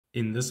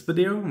In this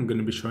video, I'm going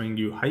to be showing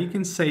you how you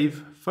can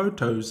save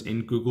photos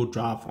in Google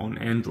Drive on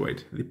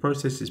Android. The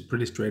process is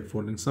pretty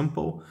straightforward and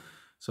simple.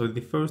 So the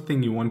first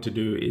thing you want to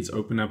do is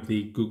open up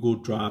the Google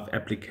Drive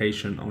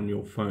application on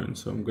your phone.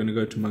 So I'm going to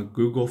go to my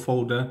Google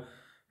folder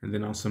and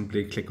then I'll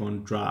simply click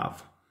on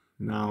Drive.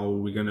 Now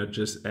we're going to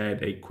just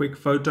add a quick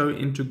photo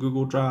into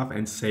Google Drive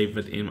and save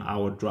it in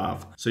our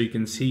Drive. So you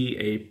can see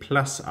a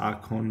plus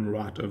icon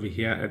right over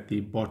here at the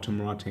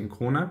bottom right hand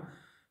corner.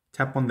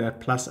 Tap on that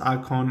plus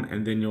icon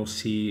and then you'll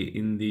see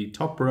in the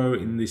top row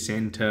in the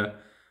center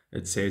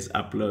it says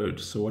upload.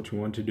 So what you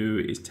want to do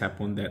is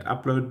tap on that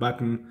upload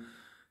button.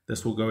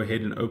 This will go ahead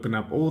and open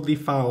up all the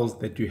files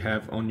that you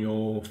have on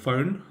your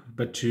phone.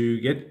 But to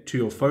get to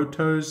your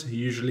photos,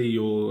 usually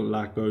you'll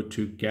go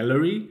to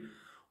gallery,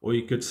 or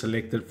you could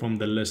select it from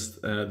the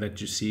list that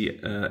you see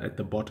at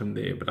the bottom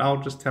there. But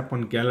I'll just tap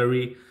on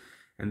gallery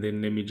and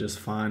then let me just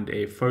find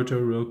a photo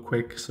real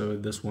quick. So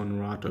this one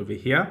right over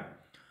here.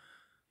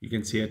 You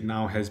can see it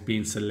now has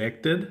been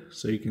selected.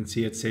 So you can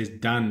see it says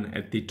done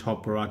at the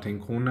top right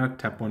hand corner.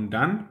 Tap on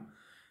done.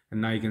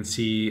 And now you can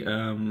see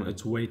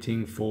it's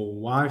waiting for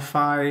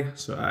Wi-Fi.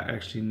 So I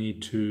actually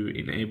need to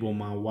enable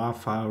my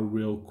Wi-Fi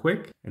real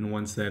quick. And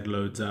once that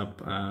loads up,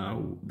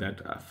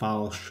 that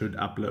file should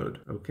upload.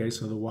 Okay,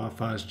 so the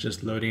Wi-Fi is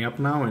just loading up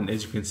now. And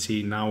as you can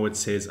see now it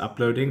says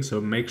uploading. So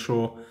make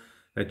sure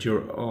that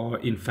you're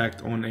in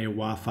fact on a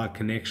Wi-Fi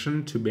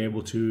connection to be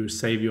able to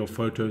save your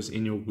photos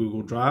in your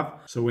Google Drive.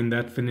 So when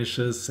that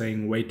finishes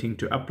saying waiting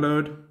to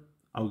upload,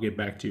 I'll get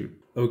back to you.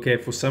 Okay,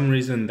 for some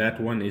reason that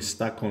one is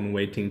stuck on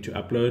waiting to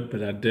upload,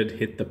 but I did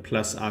hit the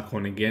plus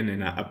icon again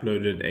and I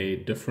uploaded a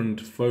different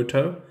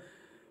photo.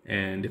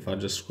 And if I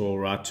just scroll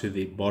right to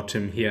the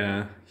bottom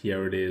here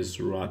it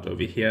is right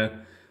over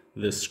here,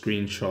 this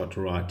screenshot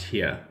right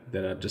here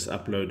that I just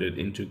uploaded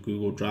into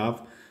Google Drive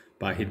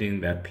by hitting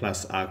that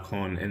plus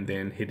icon and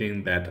then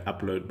hitting that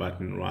upload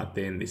button right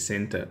there in the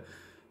center.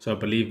 So I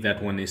believe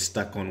that one is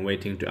stuck on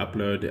waiting to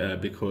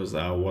upload because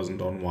I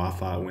wasn't on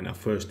Wi-Fi when I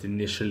first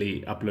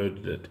initially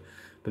uploaded it.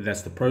 But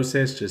that's the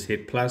process. Just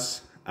hit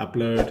plus,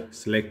 upload,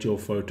 select your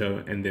photo,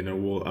 and then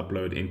it will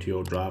upload into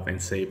your Drive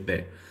and save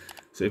there.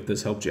 So if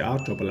this helped you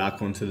out, drop a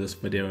like onto this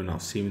video and I'll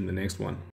see you in the next one.